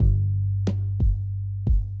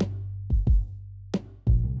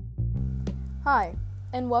Hi,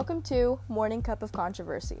 and welcome to Morning Cup of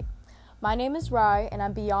Controversy. My name is Rye, and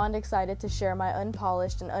I'm beyond excited to share my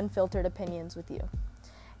unpolished and unfiltered opinions with you.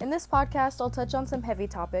 In this podcast, I'll touch on some heavy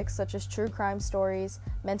topics such as true crime stories,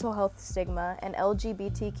 mental health stigma, and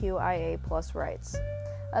LGBTQIA+ rights.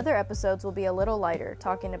 Other episodes will be a little lighter,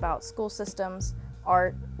 talking about school systems,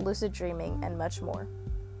 art, lucid dreaming, and much more.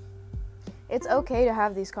 It's okay to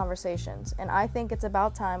have these conversations, and I think it's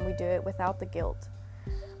about time we do it without the guilt.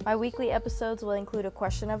 My weekly episodes will include a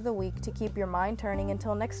question of the week to keep your mind turning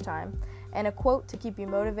until next time, and a quote to keep you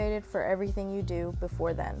motivated for everything you do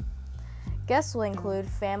before then. Guests will include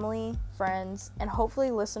family, friends, and hopefully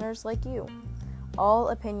listeners like you. All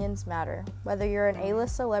opinions matter, whether you're an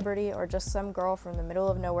A-list celebrity or just some girl from the middle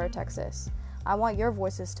of nowhere, Texas. I want your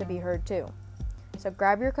voices to be heard too. So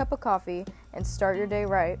grab your cup of coffee and start your day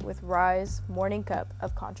right with Rye's Morning Cup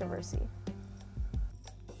of Controversy.